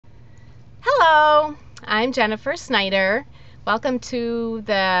I'm Jennifer Snyder. Welcome to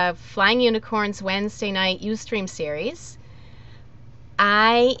the Flying Unicorns Wednesday night Ustream series.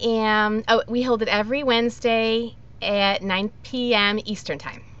 We hold it every Wednesday at 9 p.m. Eastern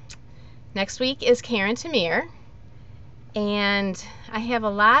Time. Next week is Karen Tamir, and I have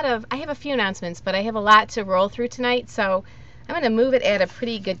a few announcements, but I have a lot to roll through tonight, so I'm going to move it at a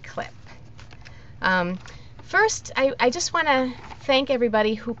pretty good clip. First, I just want to thank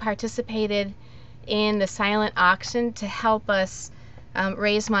everybody who participated in the silent auction to help us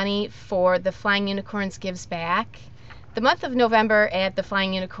raise money for the Flying Unicorns Gives Back. The month of November at the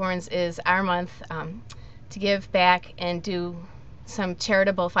Flying Unicorns is our month to give back and do some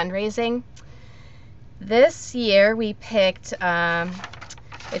charitable fundraising. This year we picked,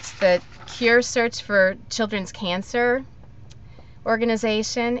 it's the Cure Search for Children's Cancer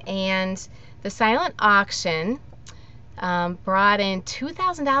organization, and the silent auction brought in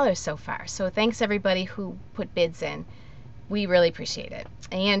 $2,000 so far. So thanks everybody who put bids in. We really appreciate it.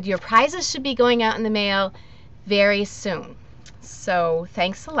 And your prizes should be going out in the mail very soon. So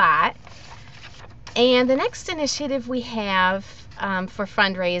thanks a lot. And the next initiative we have for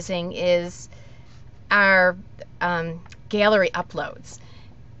fundraising is our gallery uploads.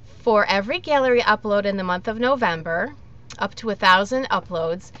 For every gallery upload in the month of November, up to 1,000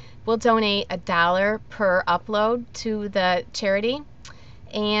 uploads, we'll donate $1 per upload to the charity,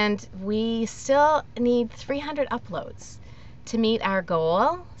 and we still need 300 uploads to meet our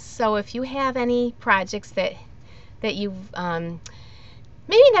goal. So if you have any projects that you've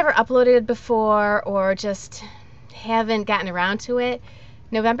maybe never uploaded before or just haven't gotten around to it,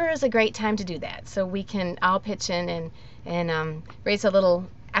 November is a great time to do that, so we can all pitch in and raise a little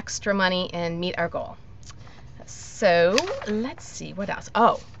extra money and meet our goal. So let's see what else.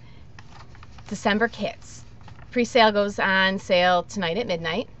 Oh, December kits. Pre-sale goes on sale tonight at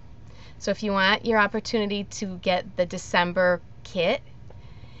midnight. So if you want your opportunity to get the December kit,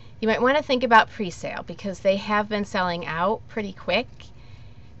 you might want to think about pre-sale because they have been selling out pretty quick.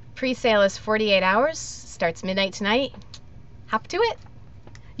 Pre-sale is 48 hours, starts midnight tonight. Hop to it.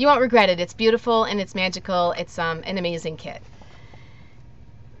 You won't regret it. It's beautiful and it's magical. It's an amazing kit.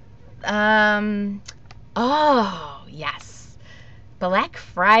 Oh, yes. Black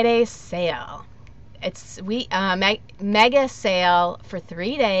Friday sale. It's mega sale for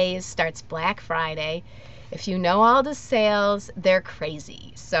 3 days, starts Black Friday. If you know all the sales, they're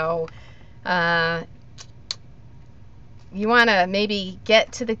crazy. So you want to maybe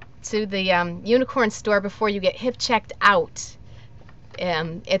get to the unicorn store before you get hip checked out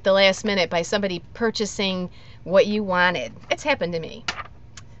at the last minute by somebody purchasing what you wanted. It's happened to me.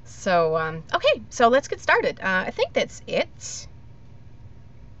 So okay, so let's get started. I think that's it.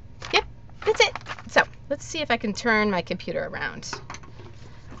 Yep, that's it. So let's see if I can turn my computer around.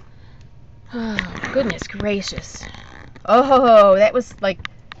 Oh, goodness gracious. Oh, that was like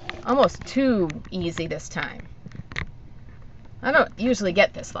almost too easy this time. I don't usually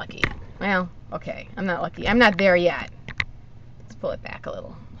get this lucky. Well, okay, I'm not lucky. I'm not there yet. Let's pull it back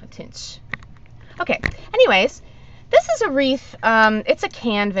a tinch. Okay, anyways, this is a wreath. It's a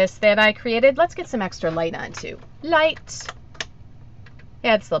canvas that I created. Let's get some extra light on too. Light.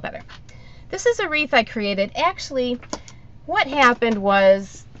 Yeah, it's a little better. This is a wreath I created. Actually, what happened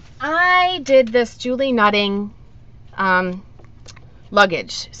was I did this Julie Nutting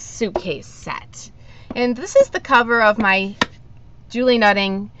luggage suitcase set. And this is the cover of my Julie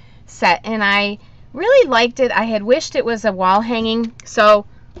Nutting set. And I really liked it. I had wished it was a wall hanging. So,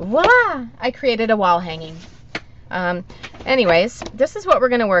 voila! I created a wall hanging. Anyways, this is what we're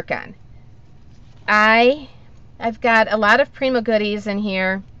going to work on. I've got a lot of Prima goodies in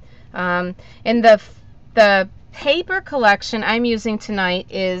here. And the paper collection I'm using tonight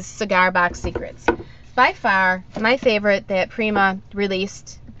is Cigar Box Secrets. By far, my favorite that Prima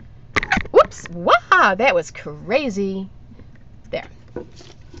released. Whoops! Wow! That was crazy. There.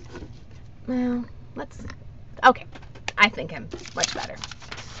 Well, okay. I think I'm much better.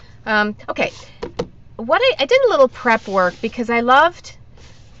 Okay. I did a little prep work because I loved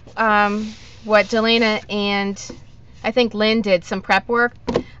what Delana and I think Lynn did some prep work.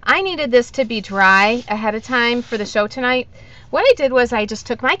 I needed this to be dry ahead of time for the show tonight. What I did was I just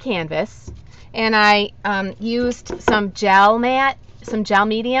took my canvas and I used some gel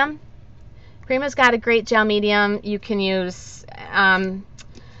medium. Prima's got a great gel medium. You can use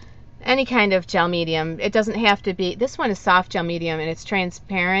any kind of gel medium. It doesn't have to be, this one is soft gel medium and it's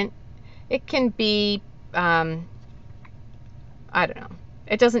transparent. It can be, I don't know.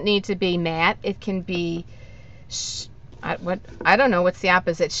 It doesn't need to be matte. It can be, I don't know what's the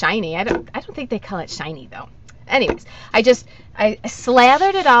opposite, shiny. I don't think they call it shiny though. Anyways, I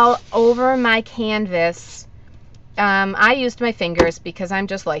slathered it all over my canvas. I used my fingers because I'm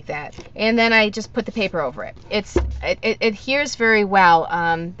just like that. And then I just put the paper over it. It adheres very well.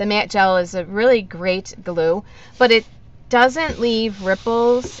 The matte gel is a really great glue, but it doesn't leave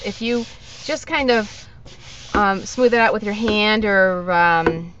ripples. If you just kind of smooth it out with your hand or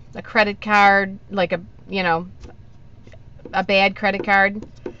a credit card, like a bad credit card,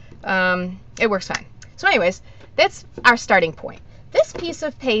 it works fine. So anyways, that's our starting point. This piece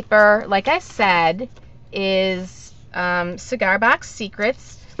of paper, like I said, is Cigar Box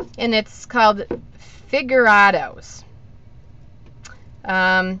Secrets, and it's called Figurados.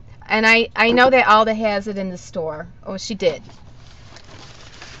 And I know that Alda has it in the store. Oh, she did.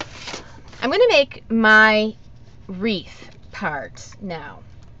 I'm going to make my wreath part now.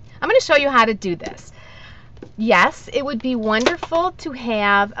 I'm going to show you how to do this. Yes, it would be wonderful to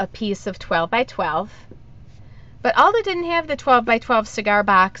have a piece of 12 by 12, but Alda didn't have the 12 by 12 cigar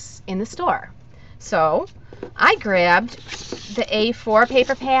box in the store. So I grabbed the A4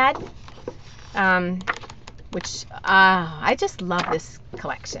 paper pad, which I just love this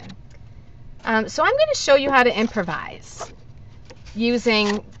collection. So I'm going to show you how to improvise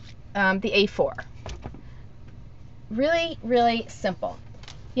using the A4. Really, really simple.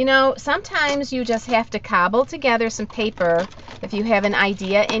 You know, sometimes you just have to cobble together some paper if you have an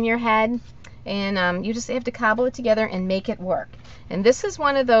idea in your head, and you just have to cobble it together and make it work. And this is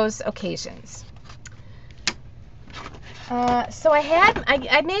one of those occasions. So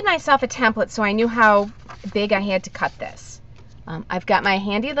I made myself a template so I knew how big I had to cut this. I've got my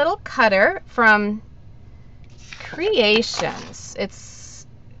handy little cutter from Creations. It's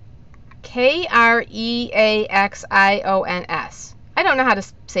Kreaxions. I don't know how to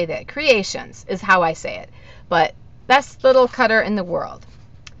say that. Creations is how I say it, but best little cutter in the world.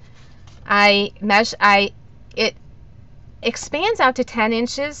 It expands out to 10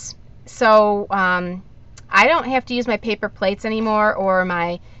 inches, so I don't have to use my paper plates anymore or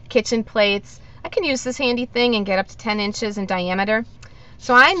my kitchen plates. I can use this handy thing and get up to 10 inches in diameter.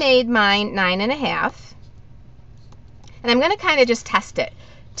 So I made mine 9.5, and I'm going to kind of just test it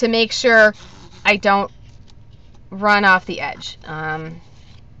to make sure I don't run off the edge.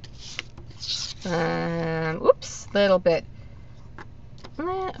 Oops, little bit.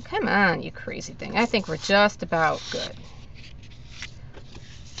 Come on, you crazy thing. I think we're just about good.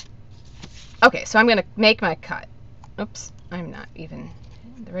 Okay, so I'm going to make my cut. Oops, I'm not even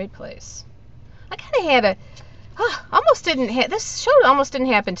in the right place. I kind of had this show almost didn't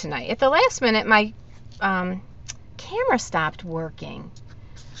happen tonight. At the last minute, my camera stopped working.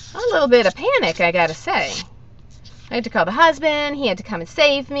 A little bit of panic, I gotta say. I had to call the husband. He had to come and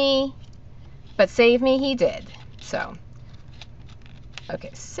save me. But save me he did. So,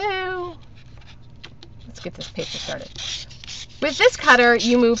 okay, so let's get this paper started. With this cutter,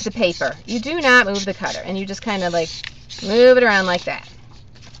 you move the paper. You do not move the cutter, and you just kind of like move it around like that.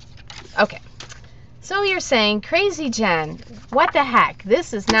 Okay, so you're saying, crazy Jen, what the heck?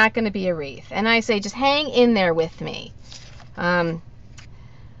 This is not going to be a wreath. And I say, just hang in there with me. The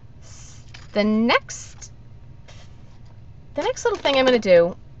next little thing I'm going to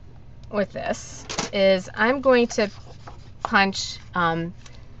do with this is I'm going to punch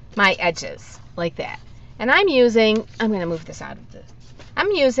my edges like that. And I'm going to move this out of this.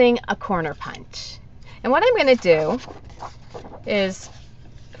 I'm using a corner punch. And what I'm going to do is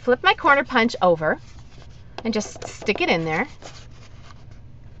flip my corner punch over and just stick it in there.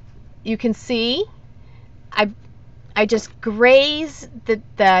 You can see I just graze the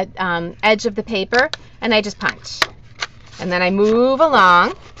edge of the paper, and I just punch. And then I move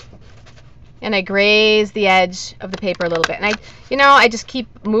along, and I graze the edge of the paper a little bit. And I just keep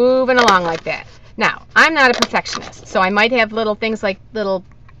moving along like that. Now, I'm not a perfectionist, so I might have little things like little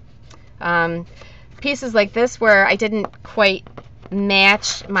pieces like this where I didn't quite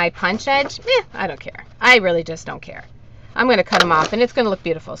match my punch edge. I don't care. I really just don't care. I'm going to cut them off, and it's going to look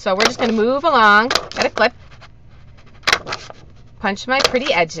beautiful. So we're just going to move along, got a clip, punch my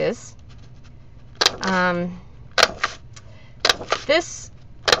pretty edges. This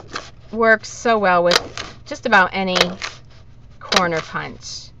works so well with just about any corner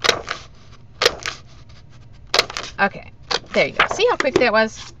punch. Okay, there you go. See how quick that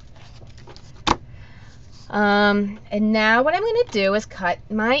was? And now what I'm going to do is cut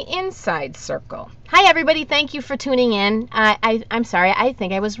my inside circle. Hi everybody, thank you for tuning in. I'm sorry, I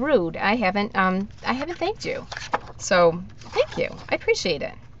think I was rude. I haven't thanked you. So thank you. I appreciate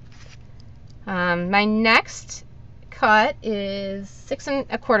it. My next cut is 6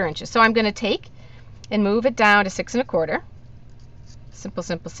 1/4 inches. So I'm going to take and move it down to 6 1/4. Simple,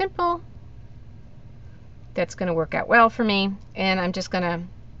 simple, simple. that's going to work out well for me. And I'm just going to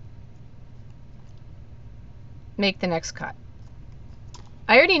make the next cut.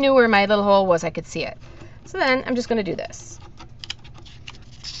 I already knew where my little hole was. I could see it. So then I'm just going to do this.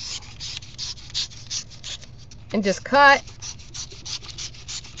 And just cut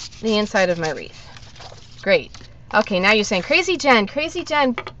the inside of my wreath. Great. Okay, now you're saying, crazy Jen,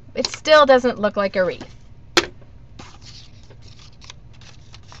 it still doesn't look like a wreath.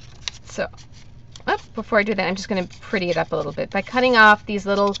 So, before I do that, I'm just going to pretty it up a little bit by cutting off these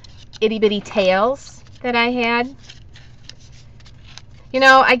little itty bitty tails that I had. You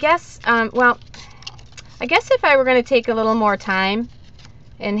know, I guess, well, I guess if I were going to take a little more time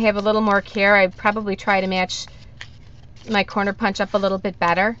and have a little more care, I'd probably try to match my corner punch up a little bit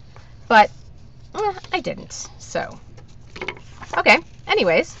better, but I didn't. So, okay,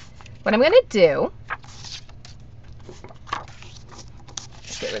 anyways, what I'm going to do,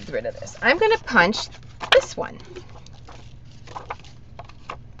 let's get rid of this. I'm going to punch this one.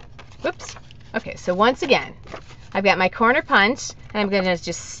 Whoops. Okay, so once again, I've got my corner punch, and I'm going to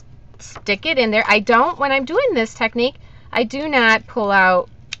just stick it in there. I don't, when I'm doing this technique, I do not pull out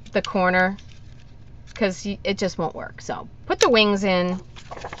the corner because it just won't work. So put the wings in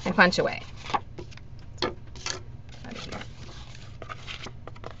and punch away. Out of here.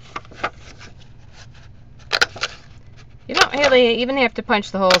 You don't really even have to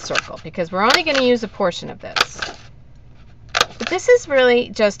punch the whole circle because we're only going to use a portion of this. But this is really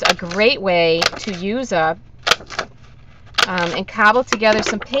just a great way to use up and cobble together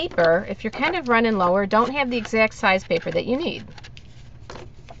some paper. If you're kind of running low or don't have the exact size paper that you need.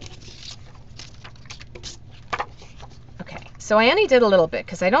 Okay, so I only did a little bit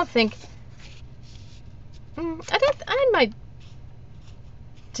because I don't think, I might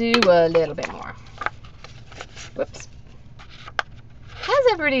do a little bit more. Whoops.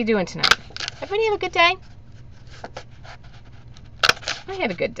 How's everybody doing tonight? Everybody have a good day? I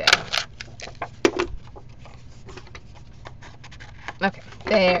had a good day.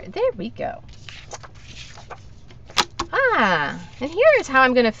 Okay, there we go. Ah, and here is how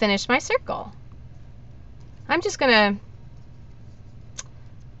I'm going to finish my circle. I'm just going to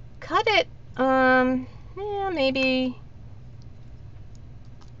cut it, yeah, maybe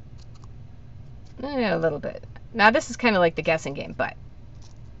a little bit. Now this is kind of like the guessing game, but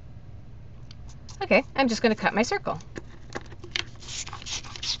okay, I'm just going to cut my circle.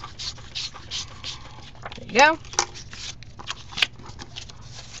 There you go.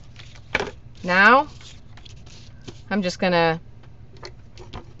 Now, I'm just going to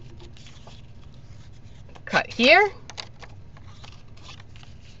cut here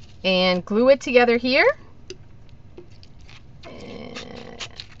and glue it together here.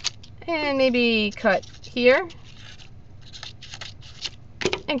 And maybe cut here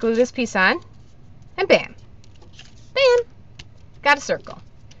and glue this piece on. And bam, bam, got a circle.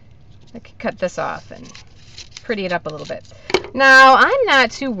 I could cut this off and pretty it up a little bit. Now, I'm not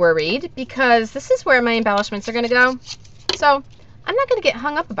too worried because this is where my embellishments are going to go. So, I'm not going to get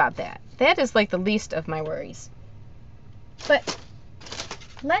hung up about that. That is like the least of my worries. But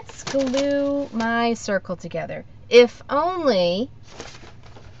let's glue my circle together. If only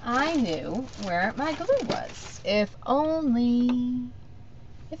I knew where my glue was. If only.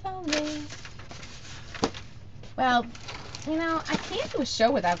 Well, you know, I can't do a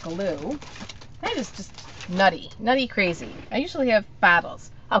show without glue. That is just nutty crazy. I usually have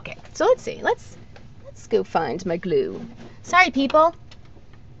bottles. Okay, so let's see. Let's go find my glue. Sorry, people.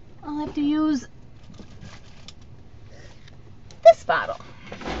 I'll have to use this bottle.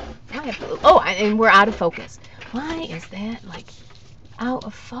 I have to, oh, and we're out of focus. Why is that like out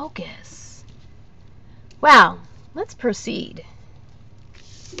of focus? Well, let's proceed.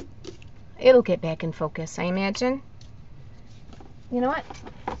 It'll get back in focus, I imagine. You know what?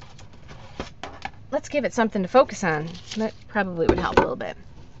 Let's give it something to focus on. That probably would help a little bit.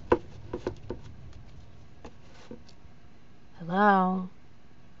 Hello?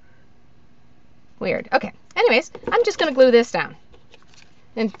 Weird. Okay. Anyways, I'm just going to glue this down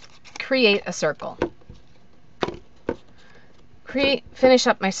and create a circle. Finish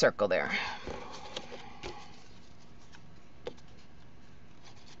up my circle there.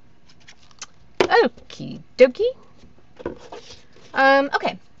 Okie dokie.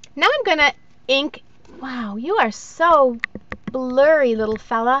 Okay. Now I'm going to ink. Wow, you are so blurry, little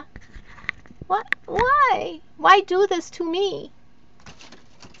fella. What? Why? Why do this to me?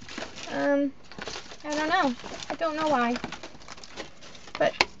 I don't know. I don't know why.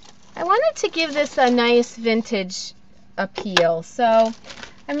 But I wanted to give this a nice vintage appeal. So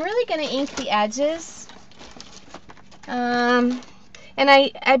I'm really going to ink the edges. And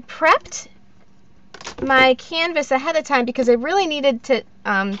I prepped my canvas ahead of time because I really needed to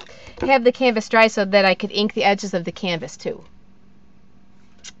have the canvas dry so that I could ink the edges of the canvas too.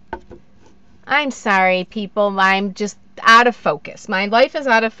 I'm sorry, people. I'm just out of focus. My life is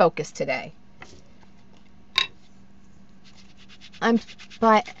out of focus today.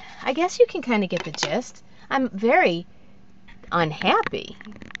 But I guess you can kind of get the gist. I'm very unhappy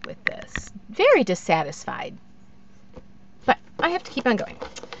with this. Very dissatisfied. But I have to keep on going.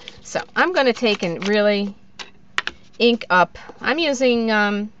 So I'm going to take and really ink up. I'm using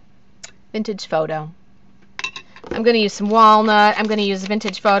Vintage Photo. I'm going to use some walnut. I'm going to use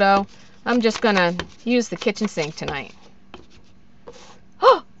Vintage Photo. I'm just going to use the kitchen sink tonight.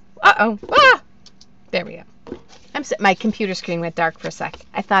 Oh! Uh-oh! Ah! There we go. My computer screen went dark for a sec.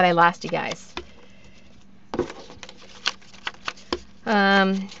 I thought I lost you guys.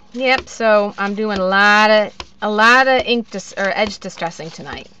 Yep, so I'm doing a lot of ink or edge distressing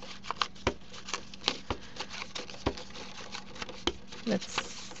tonight.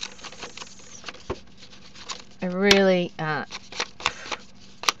 I really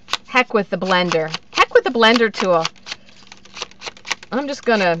heck with the blender. Heck with the blender tool. I'm just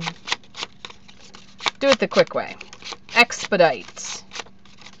gonna do it the quick way. Expedite.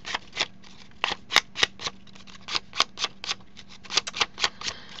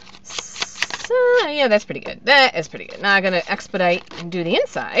 So, yeah, that's pretty good. That is pretty good. Now I'm going to expedite and do the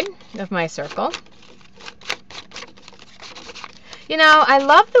inside of my circle. You know, I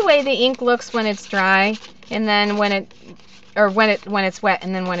love the way the ink looks when it's dry, and then when it's wet,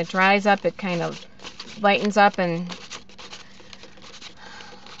 and then when it dries up, it kind of lightens up, and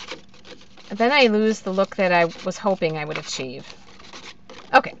then I lose the look that I was hoping I would achieve.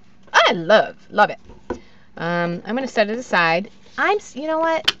 Okay, I love it. I'm going to set it aside. You know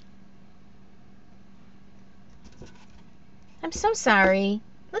what? I'm so sorry.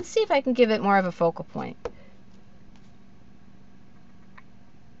 Let's see if I can give it more of a focal point.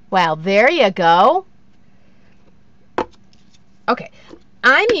 Well, there you go. Okay,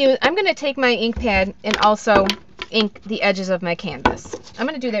 I'm going to take my ink pad and also ink the edges of my canvas. I'm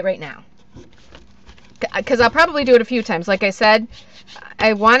going to do that right now, because I'll probably do it a few times. Like I said,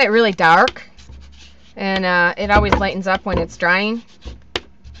 I want it really dark, and it always lightens up when it's drying.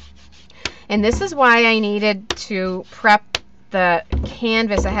 And this is why I needed to prep the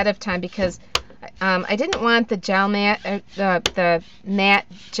canvas ahead of time, because I didn't want the gel matte, the matte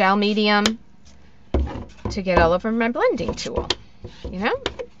gel medium to get all over my blending tool, you know?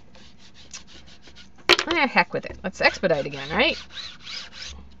 Ah, heck with it. Let's expedite again, right?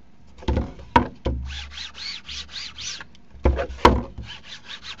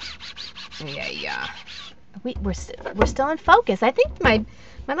 Yeah. We're still in focus. I think my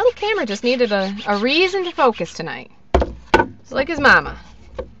little camera just needed a reason to focus tonight. It's like his mama.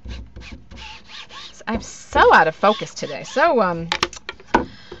 I'm so out of focus today. So I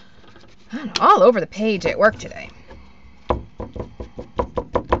don't know, all over the page at work today.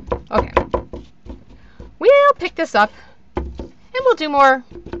 Okay. We'll pick this up and we'll do more.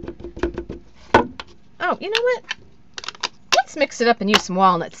 Oh, you know what? Let's mix it up and use some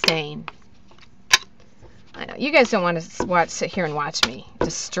walnut stain. I know, you guys don't want to sit here and watch me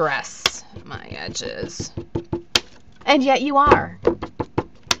distress my edges. And yet you are.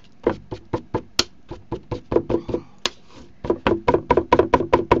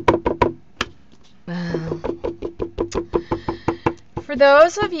 For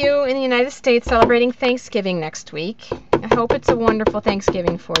those of you in the United States celebrating Thanksgiving next week, I hope it's a wonderful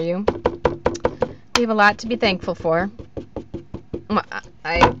Thanksgiving for you. We have a lot to be thankful for.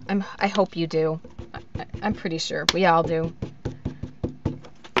 I hope you do. I'm pretty sure we all do.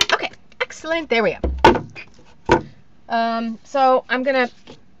 Okay, excellent. There we go. So I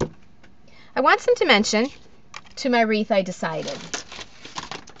want some dimension to my wreath, I decided.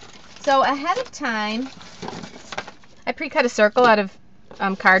 So ahead of time, I pre-cut a circle out of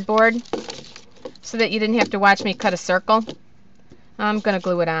cardboard so that you didn't have to watch me cut a circle. I'm gonna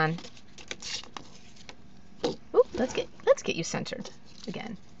glue it on. Ooh, let's get you centered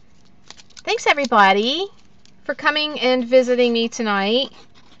again. Thanks everybody for coming and visiting me tonight.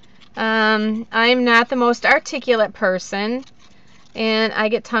 I'm not the most articulate person, and I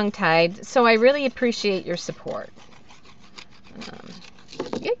get tongue-tied, so I really appreciate your support.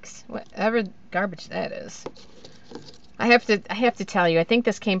 Yikes! Whatever garbage that is. I have to tell you, I think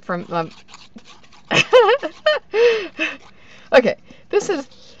this came from. Okay,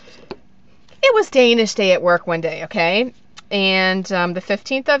 it was Danish Day at work one day, okay? And the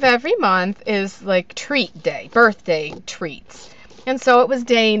 15th of every month is like treat day, birthday treats. And so it was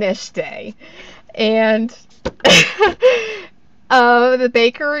Danish Day. And The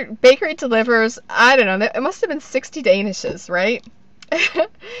bakery delivers, I don't know, it must have been 60 Danishes, right?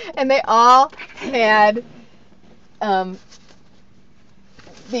 And they all had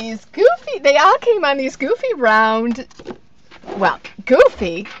they all came on these goofy round, well,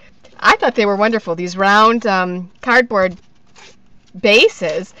 goofy. I thought they were wonderful, these round cardboard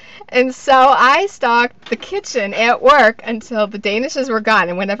bases. And so I stocked the kitchen at work until the Danishes were gone.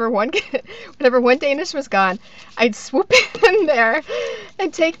 And whenever one Danish was gone, I'd swoop in there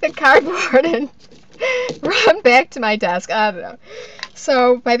and take the cardboard and run back to my desk. I don't know.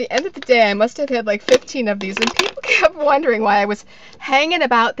 So by the end of the day, I must have had like 15 of these, and people kept wondering why I was hanging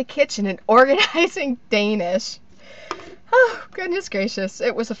about the kitchen and organizing Danish. Oh, goodness gracious.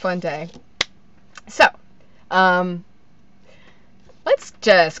 It was a fun day. So, let's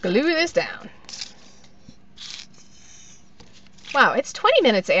just glue this down. Wow, it's 20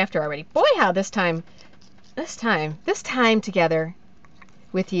 minutes after already. Boy, how this time together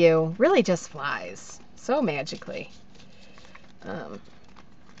with you really just flies so magically.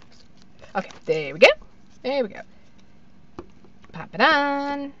 Okay, there we go. There we go. Pop it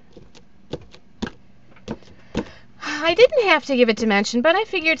on. I didn't have to give it dimension, but I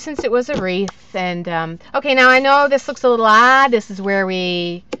figured since it was a wreath, and okay, now I know this looks a little odd. This is where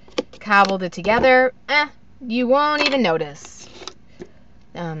we cobbled it together. You won't even notice.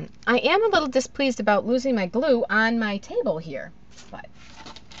 I am a little displeased about losing my glue on my table here, but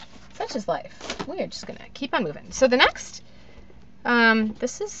such is life. We're just gonna keep on moving. So the next,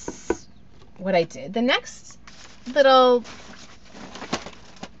 this is what I did. The next little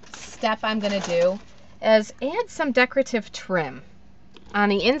step I'm gonna do is add some decorative trim on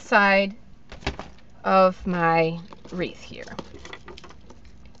the inside of my wreath here.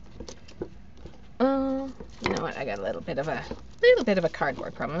 You know what? I got a little bit of a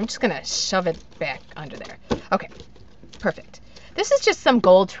cardboard problem. I'm just gonna shove it back under there. Okay, perfect. This is just some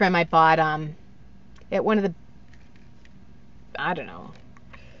gold trim I bought at one of the, I don't know,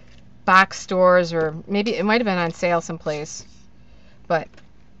 box stores, or maybe it might have been on sale someplace. But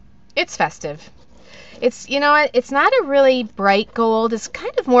it's festive. It's, you know what, it's not a really bright gold. It's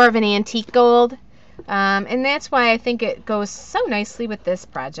kind of more of an antique gold. And that's why I think it goes so nicely with this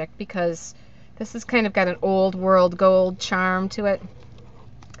project, because this has kind of got an old world gold charm to it.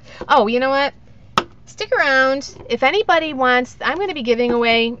 Oh, you know what? Stick around. If anybody wants, I'm going to be giving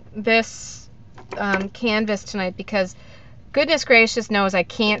away this canvas tonight, because goodness gracious knows I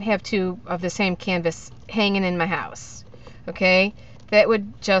can't have two of the same canvas hanging in my house. Okay? That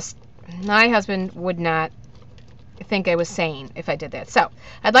would just, my husband would not think I was sane if I did that. So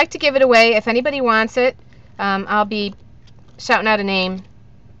I'd like to give it away. If anybody wants it, I'll be shouting out a name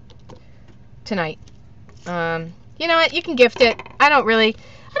tonight. You know what? You can gift it. I don't really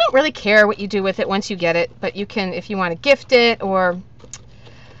care what you do with it once you get it, but you can, if you want to gift it, or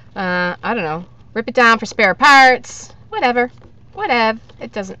I don't know, rip it down for spare parts, whatever.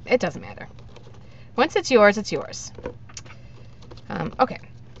 It doesn't matter. Once it's yours, it's yours. Okay,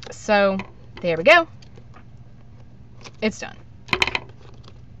 so there we go. It's done.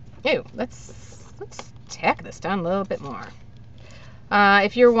 Ew, let's tack this down a little bit more.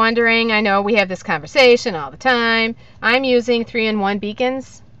 If you're wondering, I know we have this conversation all the time. I'm using 3-in-1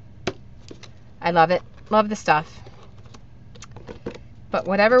 beacons. I love it. Love the stuff. But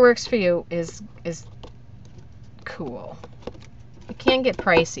whatever works for you is cool. It can get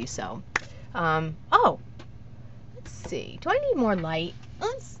pricey, so. Oh, let's see. Do I need more light?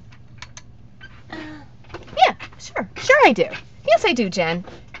 Yeah, sure I do. Yes, I do, Jen.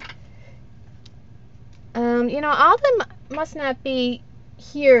 You know, Alden must not be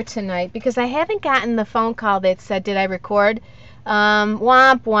here tonight, because I haven't gotten the phone call that said, did I record?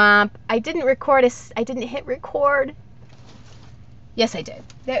 Womp womp. I didn't record. I didn't hit record. Yes, I did.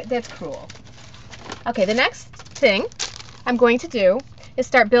 That's cruel. Okay, the next thing I'm going to do is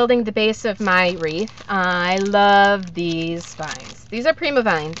start building the base of my wreath. I love these vines. These are Prima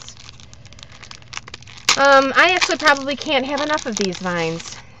vines. I actually probably can't have enough of these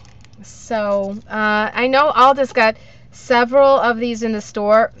vines. So, I know Alda's got several of these in the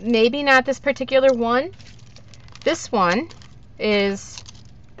store. Maybe not this particular one. This one is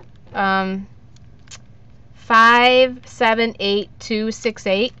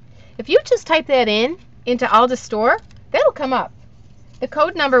 578268. If you just type that into Alda's store, that'll come up. The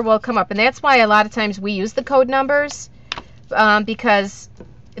code number will come up, and that's why a lot of times we use the code numbers, because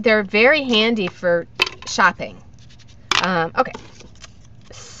they're very handy for shopping. Okay,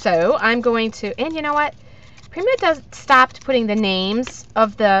 so I'm going to, and you know what? Prima stopped putting the names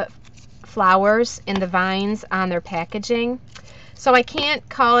of the flowers and the vines on their packaging, so I can't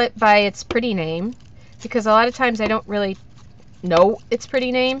call it by its pretty name, because a lot of times I don't really know its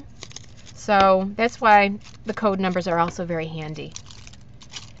pretty name. So that's why the code numbers are also very handy.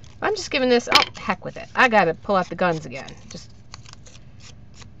 I'm just giving this, oh, heck with it. I got to pull out the guns again. Just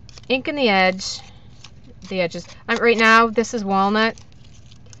inking the edges. Right now, this is walnut.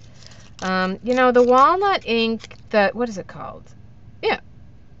 You know, the walnut ink, what is it called? Yeah,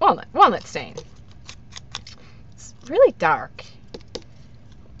 walnut stain. It's really dark.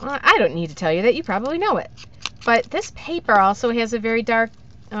 I don't need to tell you that. You probably know it. But this paper also has a very dark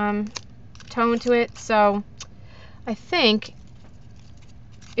tone to it, so I think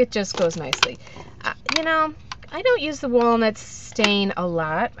it just goes nicely. You know, I don't use the walnut stain a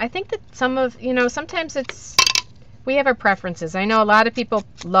lot. I think that sometimes we have our preferences. I know a lot of people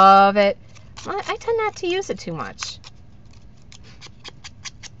love it. I tend not to use it too much.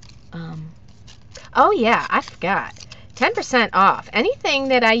 Oh yeah, I forgot. 10% off. Anything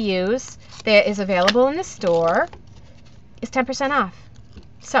that I use that is available in the store is 10% off.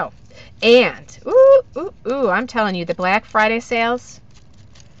 So, and, I'm telling you, the Black Friday sales,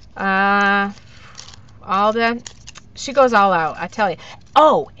 she goes all out, I tell you.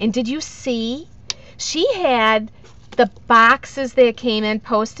 Oh, and did you see? She had the boxes that came in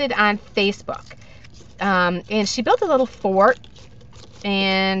posted on Facebook. And she built a little fort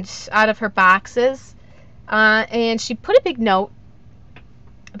out of her boxes. And she put a big note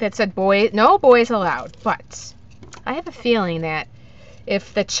that said, no boys allowed. But I have a feeling that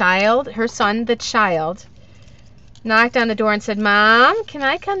if her son, the child, knocked on the door and said, Mom, can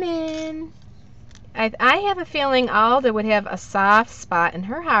I come in? I have a feeling Alda would have a soft spot in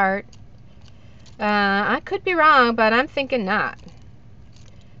her heart. I could be wrong, but I'm thinking not.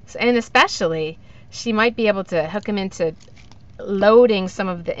 And especially, she might be able to hook him into loading some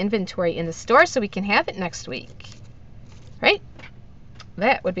of the inventory in the store so we can have it next week. Right?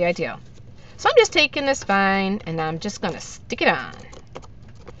 That would be ideal. So I'm just taking this vine and I'm just going to stick it on.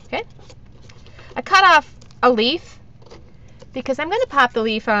 Okay? I cut off a leaf because I'm going to pop the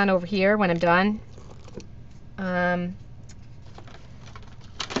leaf on over here when I'm done. I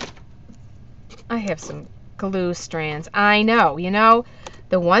have some glue strands. I know,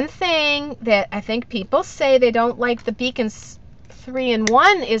 the one thing that I think people say they don't like the Beacons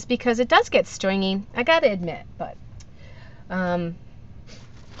 3-in-1 is because it does get stringy. I gotta admit, but I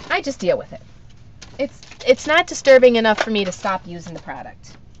just deal with it. It's not disturbing enough for me to stop using the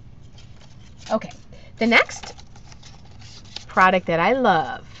product. Okay, the next product that I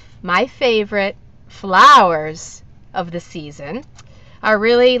love, my favorite flowers of the season, are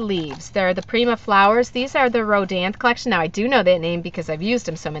really leaves. They're the Prima flowers. These are the Rodanthe collection. Now, I do know that name because I've used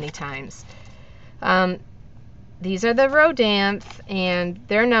them so many times. These are the Rodanthe, and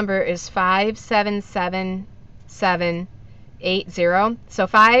their number is 577780. So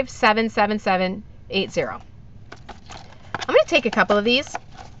 577780. I'm going to take a couple of these,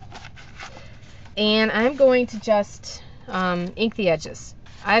 and I'm going to just ink the edges.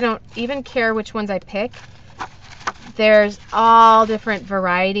 I don't even care which ones I pick. There's all different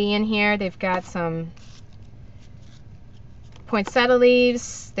variety in here. They've got some poinsettia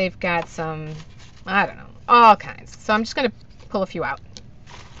leaves. They've got some, I don't know, all kinds. So I'm just going to pull a few out.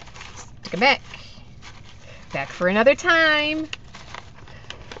 Stick them back. Back for another time.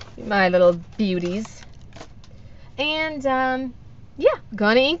 My little beauties. And, yeah,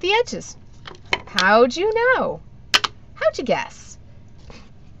 gonna ink the edges. How'd you know? How'd you guess?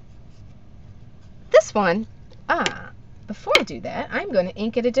 This one, before I do that, I'm going to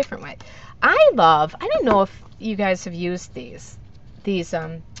ink it a different way. I don't know if you guys have used these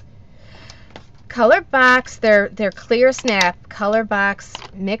Color Box, they're Clear Snap Color Box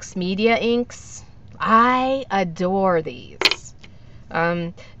mixed media inks. I adore these.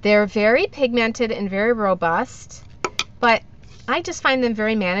 They're very pigmented and very robust, but I just find them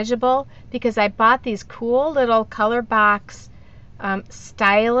very manageable because I bought these cool little Color Box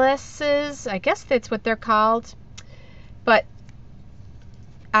styluses. I guess that's what they're called. But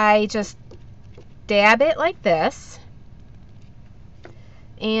I just dab it like this,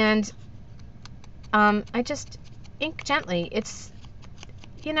 and I just ink gently. It's,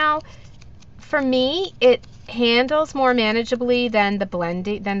 for me, it handles more manageably than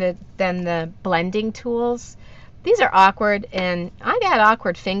the blending tools. These are awkward, and I got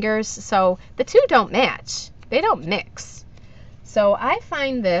awkward fingers, so the two don't match. They don't mix. So I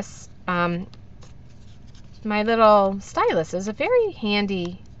find this my little stylus is a very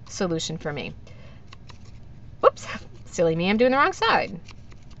handy solution for me. Whoops, silly me, I'm doing the wrong side.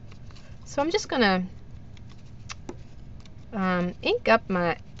 So I'm just gonna ink up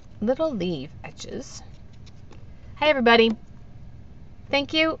my little leaf edges. Hi everybody.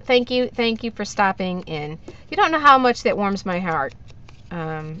 thank you, thank you, thank you for stopping in. You don't know how much that warms my heart.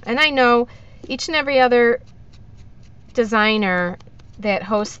 And I know each and every other designer that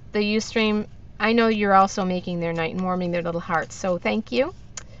hosts the Ustream, I know you're also making their night and warming their little hearts. So thank you.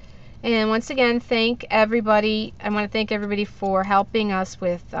 And once again, thank everybody. I want to thank everybody for helping us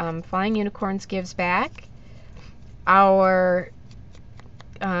with Flying Unicorns Gives Back, our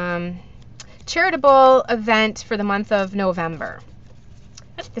charitable event for the month of November.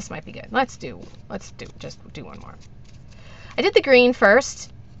 This might be good. Let's just do one more. I did the green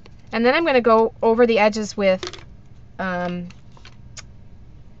first, and then I'm going to go over the edges with a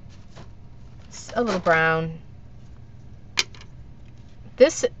little brown.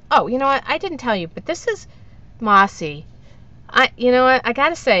 This, oh, you know what? I didn't tell you, but this is mossy. You know what? I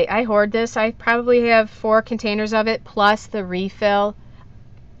gotta say, I hoard this. I probably have 4 containers of it plus the refill.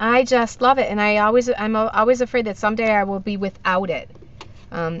 I just love it, and I'm always afraid that someday I will be without it.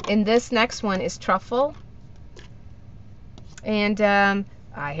 And this next one is truffle, and I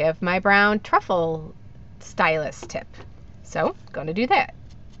have my brown truffle stylus tip, so going to do that.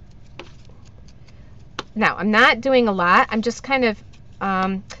 Now I'm not doing a lot. I'm just kind of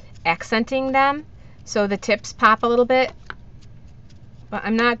accenting them so the tips pop a little bit, but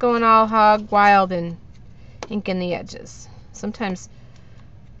I'm not going all hog wild and inking the edges. Sometimes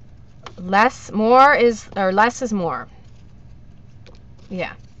less is more.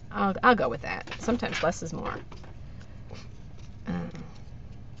 Yeah, I'll go with that. Sometimes less is more.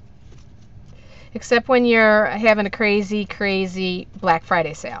 Except when you're having a crazy Black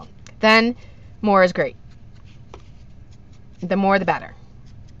Friday sale, then more is great. The more the better.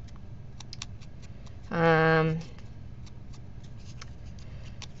 There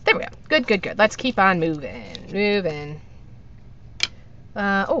we go. Good. Let's keep on moving.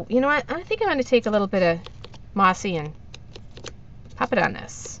 Oh, you know what? I think I'm going to take a little bit of mossy and pop it on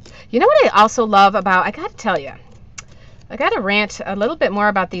this. You know what I also love about, I got to tell you, I got to rant a little bit more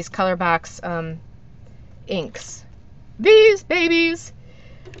about these color box inks. These babies.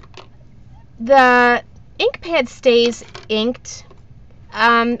 The ink pad stays inked.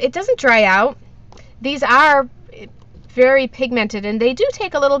 It doesn't dry out. These are very pigmented, and they do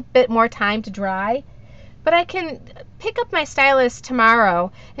take a little bit more time to dry, but I can pick up my stylus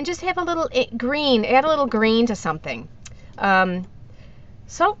tomorrow and just have a little green, add a little green to something.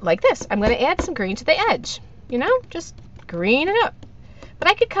 So like this, I'm going to add some green to the edge, you know, just green it up. But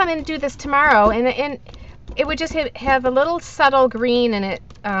I could come in and do this tomorrow, and it would just have a little subtle green in it,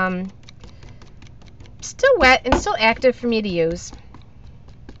 still wet and still active for me to use.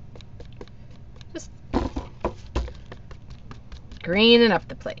 Just greening up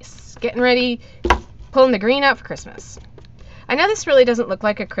the place, getting ready, pulling the green out for Christmas. I know this really doesn't look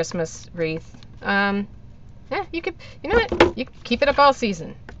like a Christmas wreath. Yeah, you know what? You can keep it up all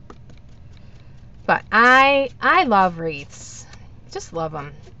season. But I love wreaths. Just love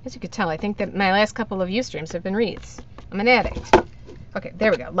them. As you could tell, I think that my last couple of Ustreams have been wreaths. I'm an addict. Okay,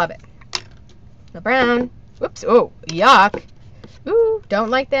 there we go. Love it. The brown. Whoops. Oh, yuck. Ooh, don't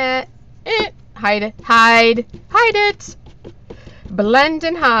like that. Hide it. Hide it. Blend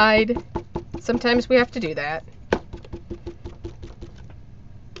and hide. Sometimes we have to do that.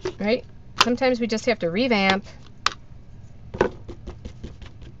 Right? Sometimes we just have to revamp.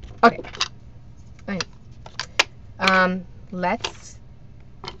 Okay. All right. Let's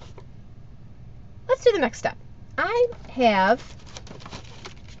do the next step. I have,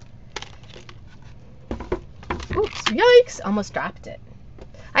 oops, yikes, almost dropped it.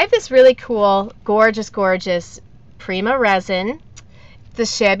 I have this really cool, gorgeous Prima resin. The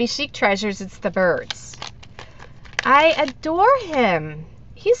Shabby Chic Treasures, it's the birds. I adore him.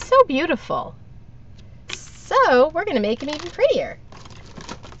 He's so beautiful. So we're gonna make him even prettier.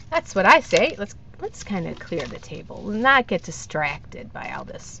 That's what I say. Let's kind of clear the table. We'll not get distracted by all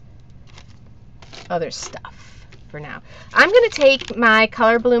this other stuff for now. I'm gonna take my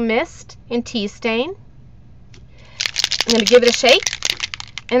Color Bloom Mist in Tea Stain. I'm gonna give it a shake,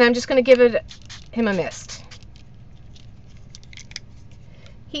 and I'm just gonna give him a mist.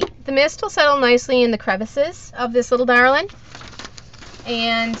 The mist will settle nicely in the crevices of this little darling.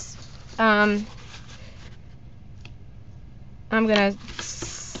 And I'm going to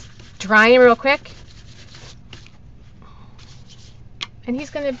dry him real quick. And he's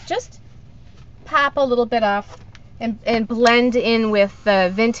going to just pop a little bit off and blend in with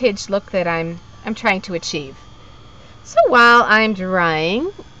the vintage look that I'm trying to achieve. So while I'm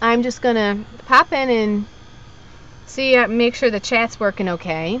drying, I'm just going to pop in and see, make sure the chat's working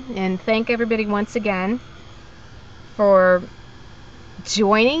okay. And thank everybody once again for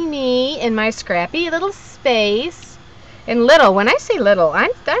joining me in my scrappy little space. And little, when I say little,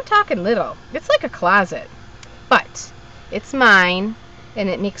 I'm talking little. It's like a closet. But it's mine, and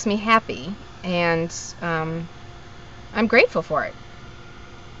it makes me happy, and I'm grateful for it.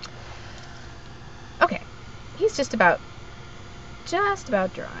 Okay, he's just about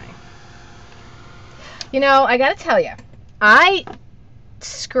dry. You know, I gotta tell you, I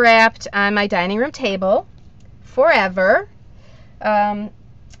scrapped on my dining room table forever, and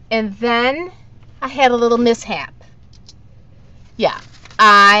then I had a little mishap. Yeah,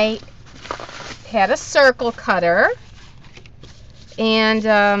 I had a circle cutter, and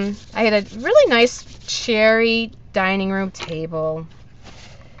I had a really nice cherry dining room table,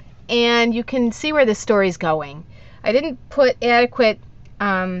 and you can see where this story's going. I didn't put adequate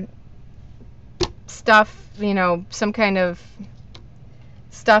stuff, you know, some kind of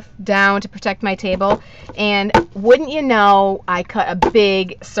stuff down to protect my table, and wouldn't you know, I cut a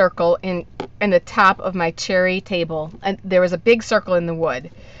big circle in the top of my cherry table, and there was a big circle in the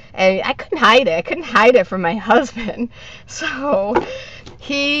wood, and I couldn't hide it. I couldn't hide it from my husband, so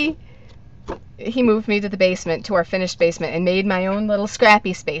he moved me to the basement, to our finished basement, and made my own little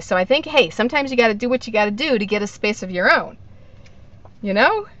scrappy space. So I think, hey, sometimes you got to do what you got to do to get a space of your own, you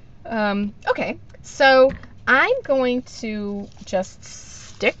know? Okay, so I'm going to just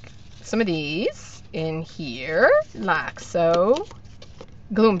stick some of these in here, like so.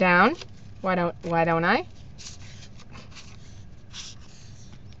 Glue them down. Why don't I?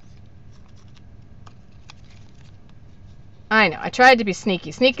 I know, I tried to be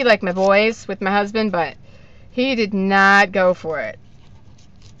sneaky like my boys with my husband, but he did not go for it.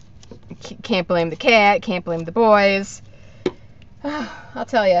 Can't blame the cat, can't blame the boys. I'll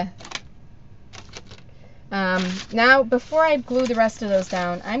tell you. Now, before I glue the rest of those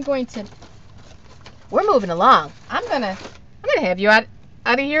down, we're moving along. I'm gonna have you out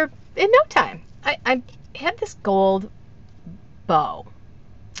of here in no time. I have this gold bow.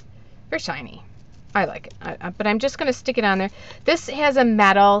 Very shiny. I like it, but I'm just going to stick it on there. This has a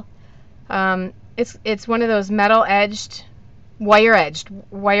metal, it's one of those metal edged, wire edged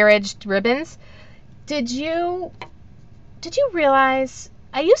ribbons. Did you realize,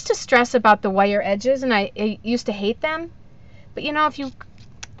 I used to stress about the wire edges, and I used to hate them, but you know, if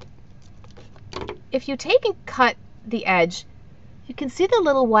you take and cut the edge, you can see the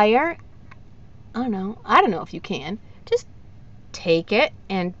little wire. I don't know if you can. Just take it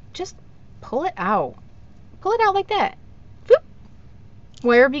and just pull it out. Pull it out like that. Boop.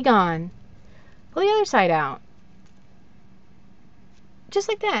 Wire be gone. Pull the other side out. Just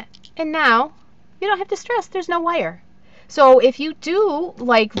like that. And now, you don't have to stress. There's no wire. So if you do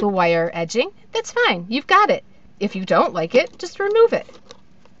like the wire edging, that's fine. You've got it. If you don't like it, just remove it.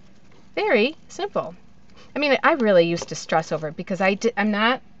 Very simple. I mean, I really used to stress over it because I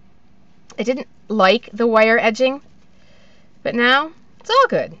didn't like the wire edging. But now, it's all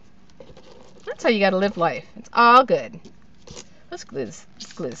good. That's how you gotta live life. It's all good. Let's glue this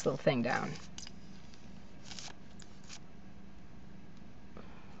little thing down.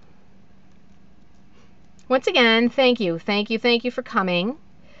 Once again, thank you for coming.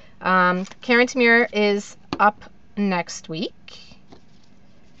 Karen Tamir is up next week,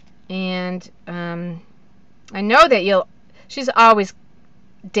 and I know that she's always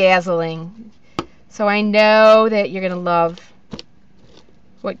dazzling, so I know that you're gonna love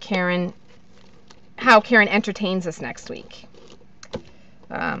how Karen entertains us next week.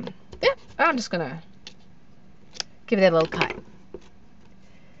 Yeah, I'm just gonna give it a little cut.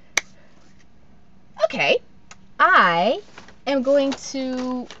 Okay, I am going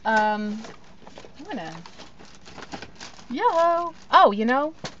to, oh, you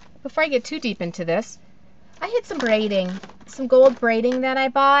know, before I get too deep into this, I had some braiding, some gold braiding that I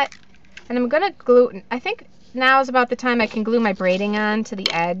bought, and I'm gonna glue, I think now is about the time I can glue my braiding on to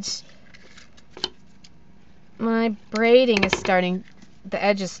the edge. My braiding is the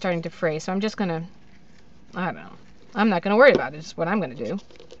edge is starting to fray, so I'm just gonna, I don't know, I'm not gonna worry about it, it's what I'm gonna do.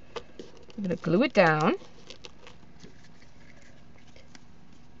 I'm going to glue it down.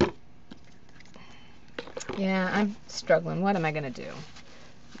 Yeah, I'm struggling. What am I going to do?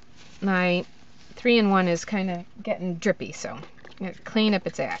 My 3-in-1 is kind of getting drippy, so I'm going to clean up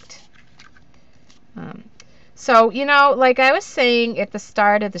its act. So, you know, like I was saying at the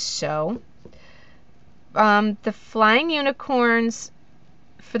start of the show, the Flying Unicorns,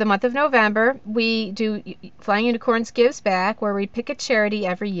 for the month of November, we do Flying Unicorns Gives Back, where we pick a charity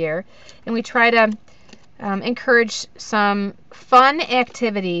every year, and we try to encourage some fun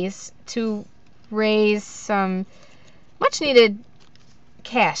activities to raise some much needed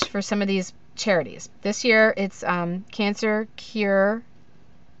cash for some of these charities. This year it's cancer cure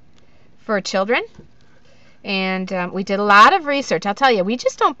for children, And we did a lot of research. I'll tell you, we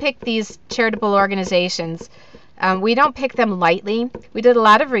just don't pick these charitable organizations. We don't pick them lightly. We did a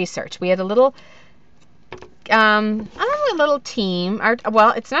lot of research. We had a little, I don't know, a little team.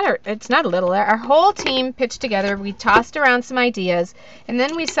 Well, it's not a little. Our whole team pitched together. We tossed around some ideas, and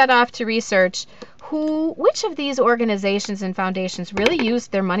then we set off to research which of these organizations and foundations really use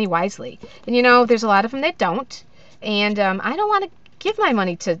their money wisely. And you know, there's a lot of them that don't. And I don't want to give my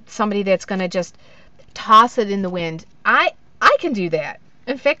money to somebody that's going to just toss it in the wind. I can do that.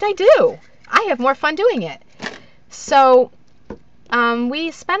 In fact, I do. I have more fun doing it. So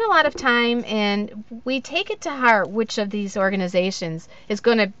we spend a lot of time, and we take it to heart which of these organizations is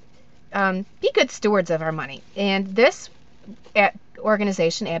going to be good stewards of our money. And this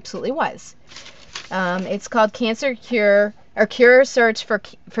organization absolutely was. It's called Cancer Cure, or Cure Search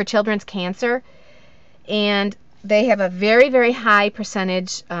for Children's Cancer, and they have a very, very high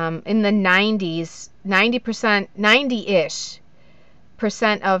percentage, in the 90s, 90%, 90-ish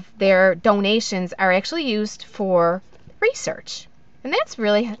percent of their donations are actually used for research, and that's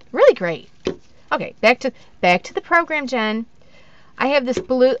really, really great. Okay, back to the program, Jen. I have this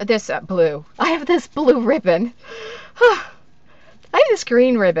blue. I have this blue ribbon. I have this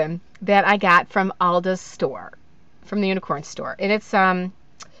green ribbon that I got from Alda's store, from the Unicorn store, and it's I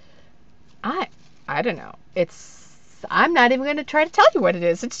don't know. I'm not even going to try to tell you what it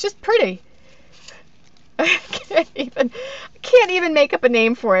is. It's just pretty. I can't even make up a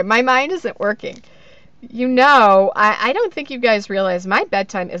name for it. My mind isn't working. You know, I don't think you guys realize my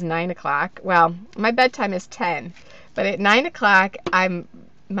bedtime is 9 o'clock. Well, my bedtime is 10, but at 9 o'clock, my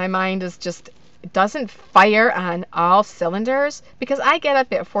mind is just, it doesn't fire on all cylinders because I get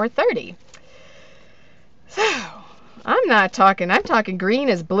up at 4:30. So I'm talking green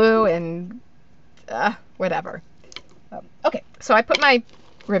is blue and whatever. Okay, so I put my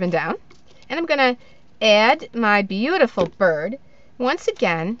ribbon down, and I'm going to add my beautiful bird. Once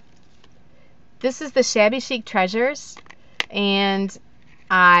again, this is the Shabby Chic Treasures, and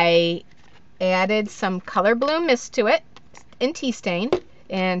I added some color bloom mist to it in tea stain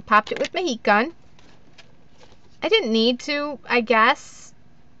and popped it with my heat gun. I didn't need to, I guess.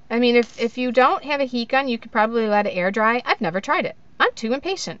 I mean, if you don't have a heat gun, you could probably let it air dry. I've never tried it. I'm too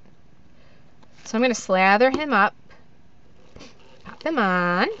impatient. So I'm going to slather him up, pop him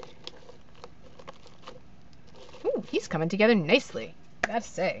on. Ooh, he's coming together nicely, I gotta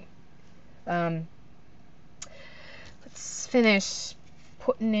say. Let's finish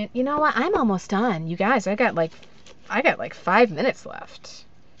putting it. You know what? I'm almost done. You guys, I got like 5 minutes left.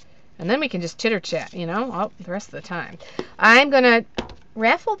 And then we can just chitter chat, you know, all the rest of the time. I'm gonna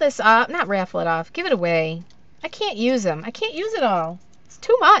raffle this off, not raffle it off, give it away. I can't use them. I can't use it all. It's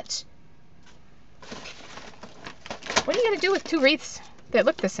too much. What are you gonna do with 2 wreaths that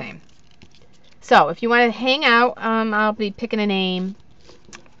look the same? So if you want to hang out, I'll be picking a name.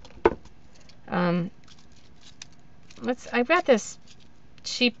 I've got this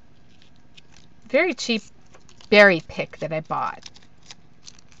cheap, very cheap berry pick that I bought.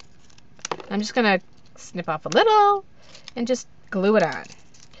 I'm just gonna snip off a little and just glue it on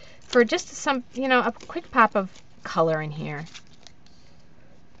for just some, you know, a quick pop of color in here.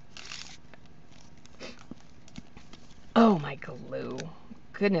 Oh, my glue.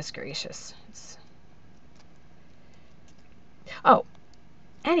 Goodness gracious. Oh,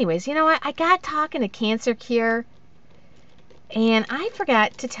 anyways, you know what? I got talking to Cancer Cure, and I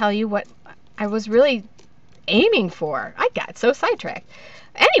forgot to tell you what I was really aiming for. I got so sidetracked.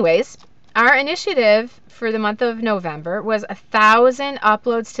 Anyways, our initiative for the month of November was 1,000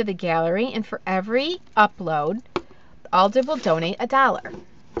 uploads to the gallery, and for every upload, Alda will donate $1,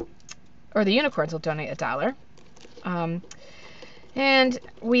 or the unicorns will donate $1. And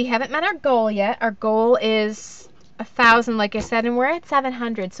we haven't met our goal yet. Our goal is 1,000, like I said, and we're at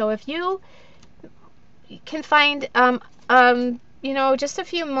 700. So if you can find, you know, just a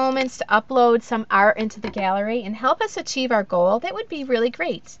few moments to upload some art into the gallery and help us achieve our goal, that would be really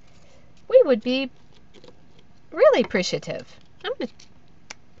great. We would be really appreciative. I'm going to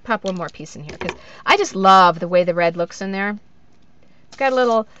pop one more piece in here because I just love the way the red looks in there. It's got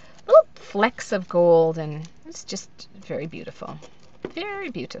little flecks of gold, and it's just very beautiful. Very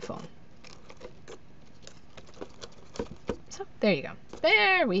beautiful. So there you go.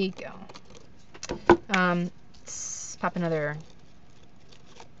 There we go. Let's pop another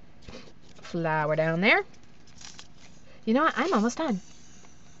flower down there. You know what? I'm almost done.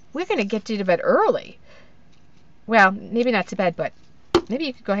 We're going to get you to bed early. Well, maybe not to bed, but maybe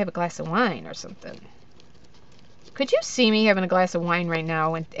you could go have a glass of wine or something. Could you see me having a glass of wine right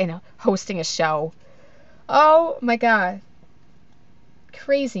now and hosting a show? Oh my God.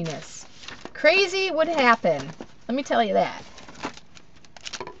 Craziness. crazy would happen. Let me tell you that.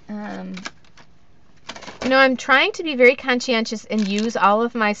 You know, I'm trying to be very conscientious and use all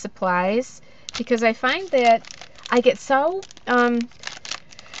of my supplies because I find that I get so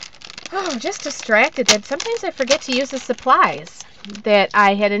just distracted that sometimes I forget to use the supplies that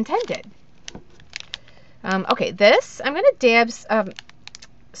I had intended. Okay, this, I'm going to dab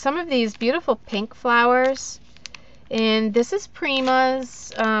some of these beautiful pink flowers. And this is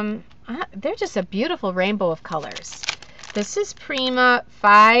Prima's. They're just a beautiful rainbow of colors. This is Prima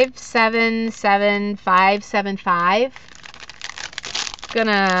 577575.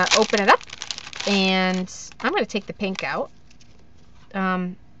 Gonna open it up, and I'm gonna take the pink out.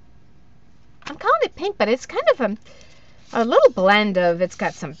 I'm calling it pink, but it's kind of a little blend of, it's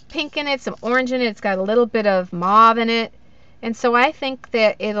got some pink in it, some orange in it, it's got a little bit of mauve in it, and so I think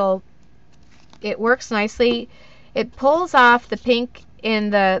that it works nicely. It pulls off the pink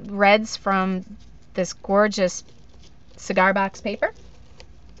and the reds from this gorgeous cigar box paper,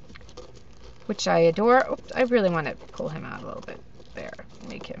 which I adore. Oops, I really want to pull him out a little bit there,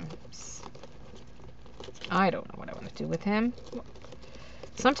 make him, I don't know what I want to do with him.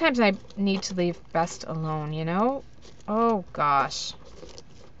 Sometimes I need to leave best alone, you know? Oh gosh.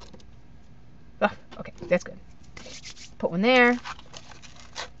 Oh, okay, that's good. Put one there.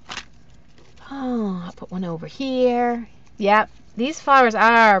 Oh, I'll put one over here. Yep, these flowers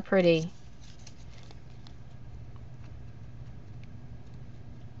are pretty.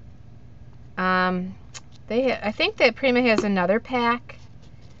 I think that Prima has another pack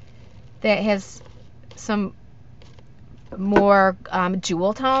that has some more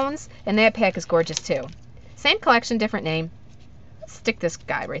jewel tones, and that pack is gorgeous too. Same collection, different name. Let's stick this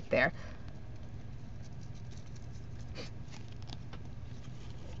guy right there.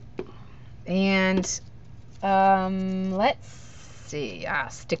 And let's see.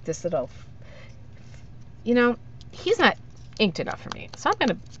 Stick this little. You know, he's not inked enough for me, so I'm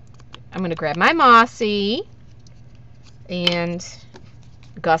gonna grab my Mossy and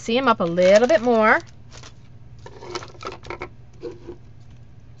gussy him up a little bit more.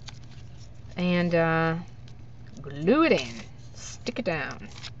 And glue it in. Stick it down.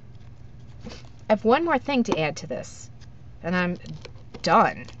 I have one more thing to add to this, and I'm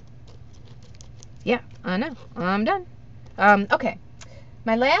done. Yeah, I know. I'm done. Okay.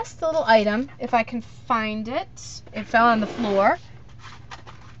 My last little item, if I can find it, it fell on the floor,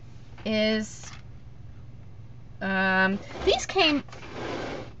 is these came.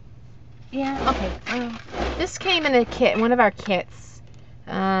 Yeah, okay. This came in a kit, one of our kits,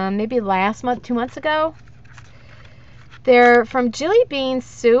 maybe last month, 2 months ago. They're from Jelly Bean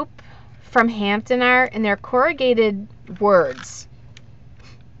Soup from Hampton Art, and they're corrugated words.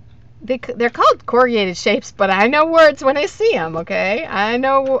 They're called corrugated shapes, but I know words when I see them, okay? I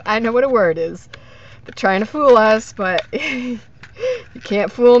know what a word is. They're trying to fool us, but you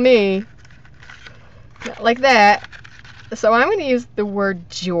can't fool me. Not like that. So I'm going to use the word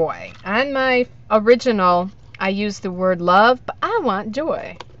joy. On my original, I used the word love, but I want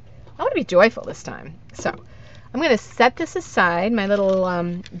joy. I want to be joyful this time. So I'm going to set this aside, my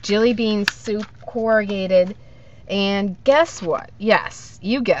little Jelly Bean Soup corrugated. And guess what? Yes,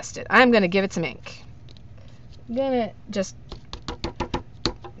 you guessed it. I'm going to give it some ink. I'm going to just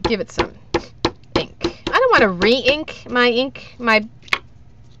give it some ink. I don't want to re-ink my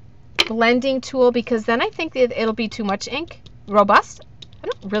blending tool, because then I think it'll be too much ink. Robust. I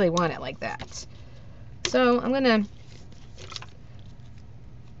don't really want it like that. So I'm going to...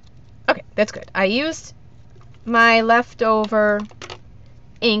 Okay, that's good. I used my leftover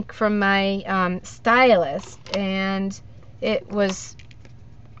ink from my stylus, and it was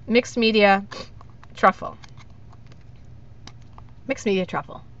mixed media truffle. Mixed media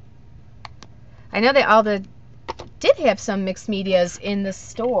truffle. I know they all did have some mixed medias in the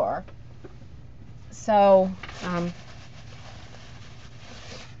store. So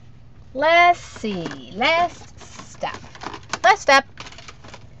let's see. Last step.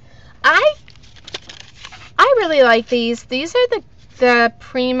 I really like these. These are the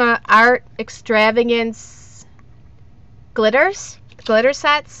Prima Art Extravagance glitter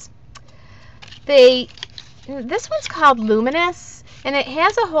sets. This one's called Luminous, and it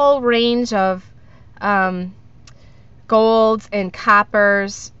has a whole range of golds and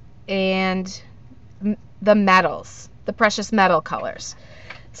coppers and the metals, the precious metal colors.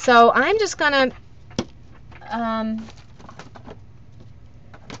 So I'm just gonna I'm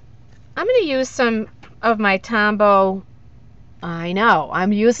gonna use some of my Tombow. I know,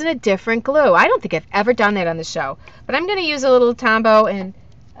 I'm using a different glue. I don't think I've ever done that on the show, but I'm gonna use a little Tombow, and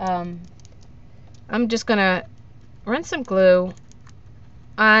I'm just gonna run some glue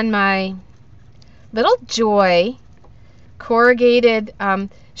on my little joy corrugated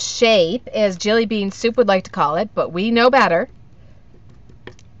shape, as Jelly Bean Soup would like to call it, but we know better.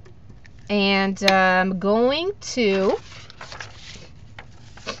 And I'm going to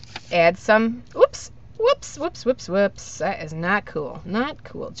add some, whoops, that is not cool. Not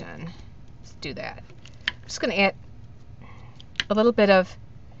cool, Jen. Let's do that. I'm just going to add a little bit of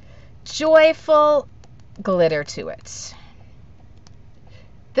joyful glitter to it.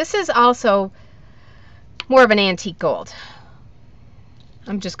 This is also more of an antique gold.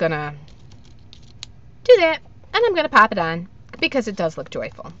 I'm just going to do that, and I'm going to pop it on because it does look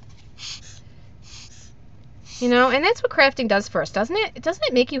joyful. You know, and that's what crafting does for us, doesn't it? Doesn't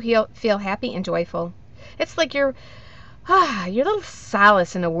it make you feel happy and joyful? It's like your little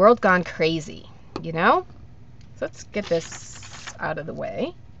solace in a world gone crazy, you know? So let's get this out of the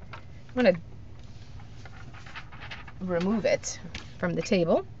way. I'm going to remove it from the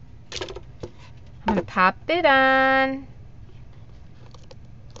table. I'm going to pop it on.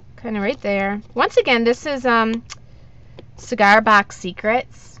 Kind of right there. Once again, this is Cigar Box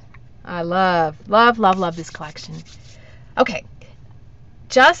Secrets. I love this collection. Okay,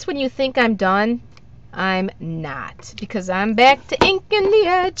 just when you think I'm done, I'm not, because I'm back to inking the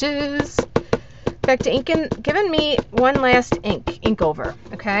edges. Back to inking, giving me one last ink over,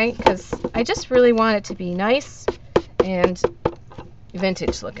 okay? Because I just really want it to be nice and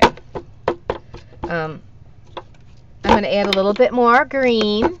vintage looking. I'm going to add a little bit more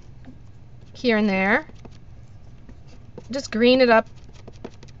green here and there. Just green it up.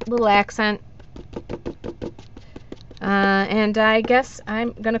 Little accent, and I guess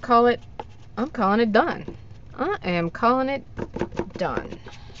I'm gonna call it, I'm calling it done. I am calling it done.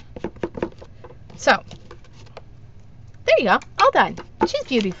 So there you go, all done. She's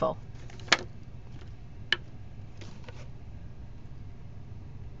beautiful.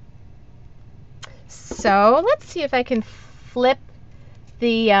 So let's see if I can flip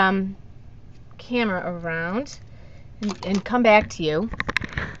the camera around and come back to you.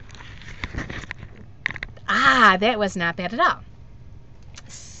 That was not bad at all.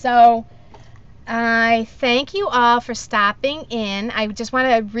 So I thank you all for stopping in. I just want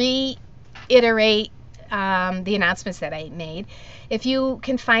to reiterate the announcements that I made. If you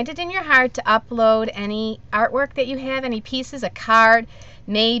can find it in your heart to upload any artwork that you have, any pieces, a card,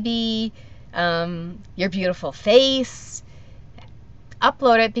 maybe your beautiful face,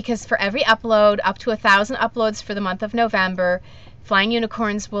 upload it, because for every upload, up to 1,000 uploads for the month of November, Flying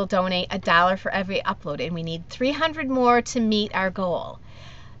Unicorns will donate $1 for every upload, and we need 300 more to meet our goal.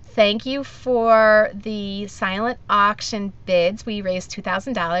 Thank you for the silent auction bids. We raised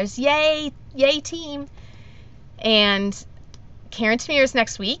 $2,000. Yay! Yay, team! And Karen Tamir's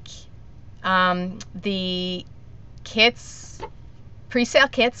next week. The kits, pre-sale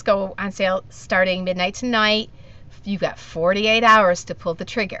kits, go on sale starting midnight tonight. You've got 48 hours to pull the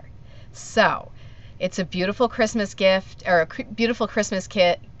trigger. So it's a beautiful Christmas gift, or a beautiful Christmas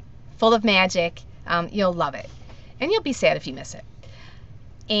kit full of magic. You'll love it. And you'll be sad if you miss it.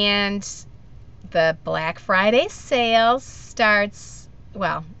 And the Black Friday sale starts,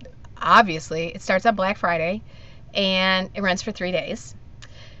 well, obviously it starts on Black Friday and it runs for 3 days.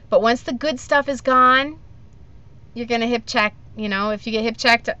 But once the good stuff is gone, you're going to hip check. You know, if you get hip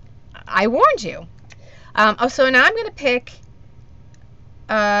checked, I warned you. So now I'm going to pick,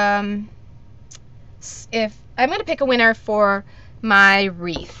 if I'm going to pick a winner for my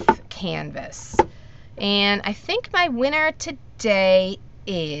Wreath Canvas. And I think my winner today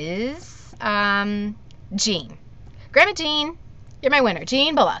is Jean. Grandma Jean, you're my winner.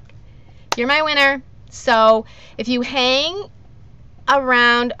 Jean Bullock, you're my winner. So if you hang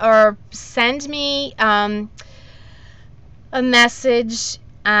around or send me a message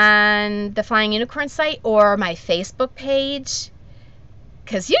on the Flying Unicorn site or my Facebook page,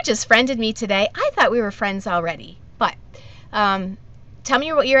 because you just friended me today. I thought we were friends already, but tell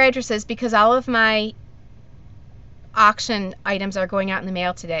me what your address is, because all of my auction items are going out in the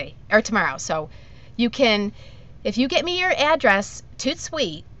mail today or tomorrow. So you can, if you get me your address, toot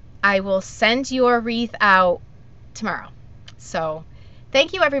sweet, I will send your wreath out tomorrow. So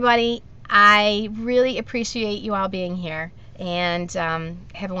thank you, everybody. I really appreciate you all being here, and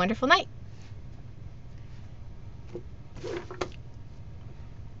have a wonderful night.